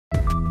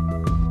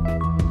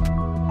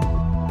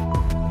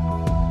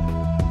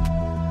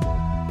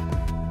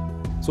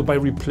So by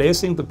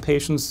replacing the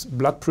patient's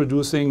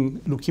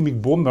blood-producing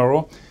leukemic bone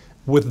marrow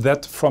with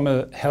that from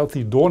a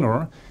healthy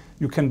donor,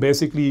 you can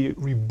basically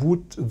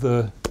reboot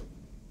the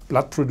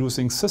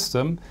blood-producing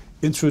system,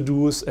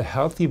 introduce a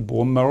healthy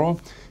bone marrow,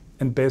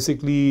 and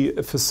basically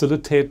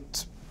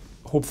facilitate,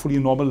 hopefully,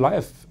 normal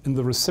life in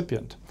the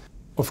recipient.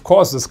 Of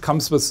course, this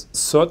comes with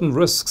certain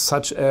risks,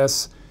 such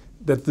as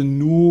that the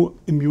new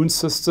immune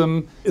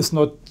system is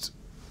not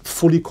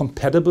fully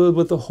compatible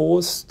with the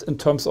host in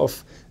terms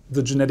of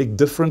the genetic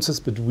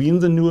differences between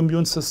the new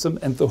immune system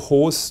and the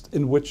host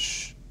in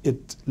which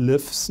it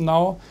lives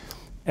now.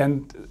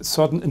 And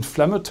certain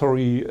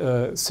inflammatory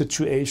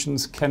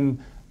situations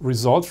can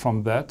result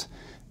from that.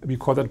 We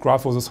call that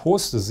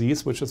graft-versus-host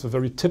disease, which is a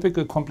very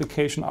typical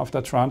complication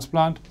after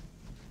transplant,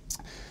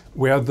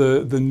 where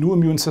the new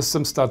immune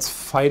system starts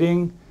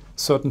fighting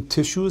certain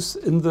tissues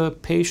in the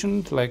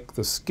patient, like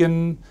the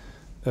skin,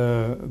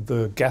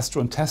 the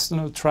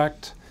gastrointestinal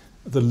tract,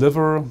 the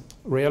liver,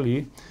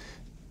 rarely.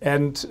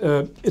 And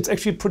it's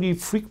actually a pretty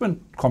frequent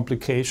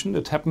complication.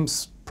 It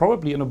happens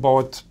probably in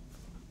about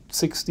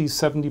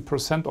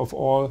 60–70% of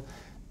all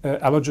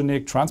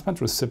allogeneic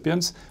transplant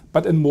recipients.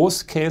 But in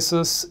most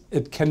cases,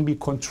 it can be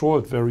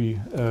controlled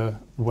very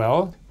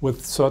well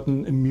with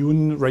certain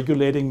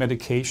immune-regulating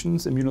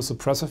medications,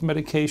 immunosuppressive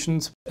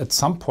medications. At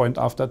some point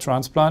after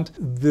transplant,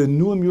 the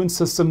new immune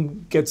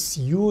system gets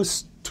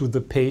used to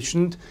the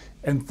patient,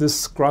 and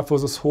this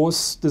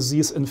graft-versus-host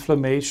disease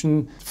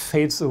inflammation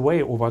fades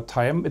away over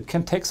time. It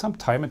can take some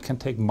time, it can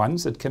take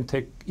months, it can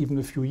take even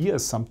a few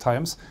years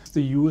sometimes.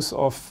 The use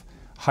of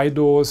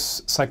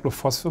high-dose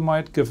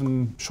cyclophosphamide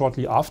given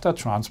shortly after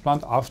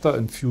transplant, after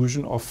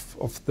infusion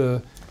of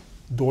the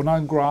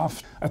donor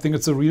graft. I think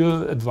it's a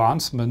real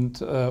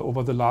advancement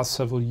over the last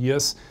several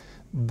years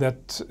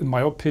that, in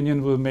my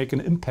opinion, will make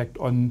an impact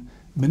on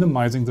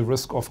minimizing the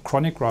risk of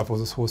chronic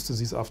graft-versus-host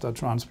disease after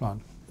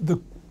transplant. The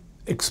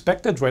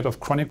expected rate of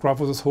chronic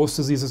graft-versus-host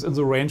disease is in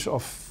the range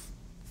of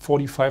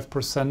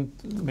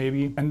 45%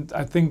 maybe. And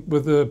I think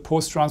with the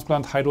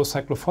post-transplant high-dose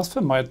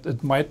cyclophosphamide,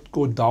 it might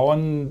go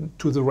down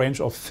to the range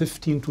of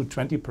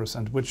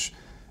 15–20%, which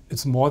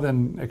is more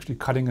than actually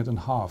cutting it in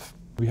half.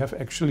 We have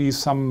actually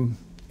some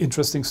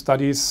interesting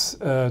studies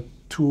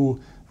to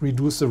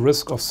reduce the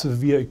risk of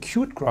severe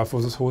acute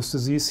graft-versus-host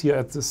disease here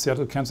at the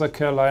Seattle Cancer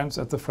Care Alliance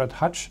at the Fred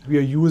Hutch. We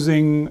are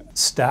using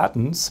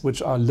statins,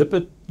 which are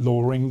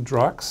lipid-lowering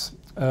drugs,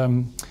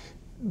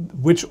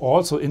 which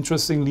also,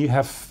 interestingly,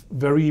 have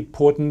very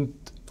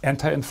potent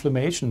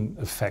anti-inflammation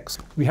effects.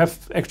 We have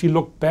actually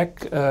looked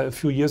back a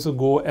few years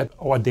ago at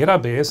our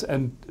database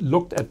and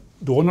looked at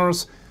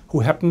donors who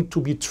happened to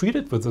be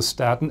treated with a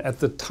statin at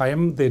the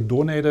time they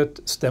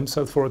donated stem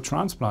cells for a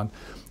transplant.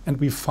 And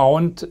we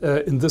found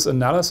in this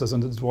analysis,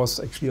 and it was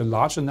actually a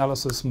large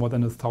analysis, more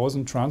than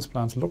 1,000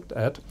 transplants looked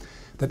at,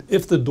 that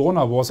if the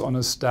donor was on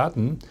a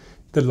statin,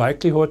 the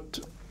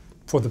likelihood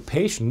for the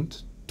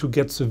patient to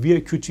get severe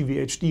acute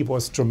GVHD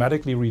was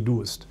dramatically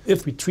reduced.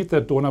 If we treat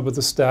that donor with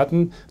a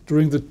statin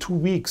during the 2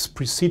 weeks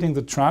preceding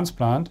the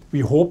transplant, we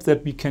hope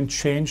that we can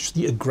change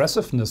the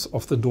aggressiveness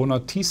of the donor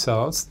T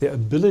cells, their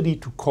ability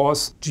to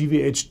cause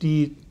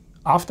GVHD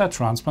after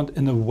transplant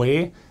in a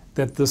way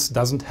that this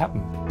doesn't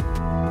happen.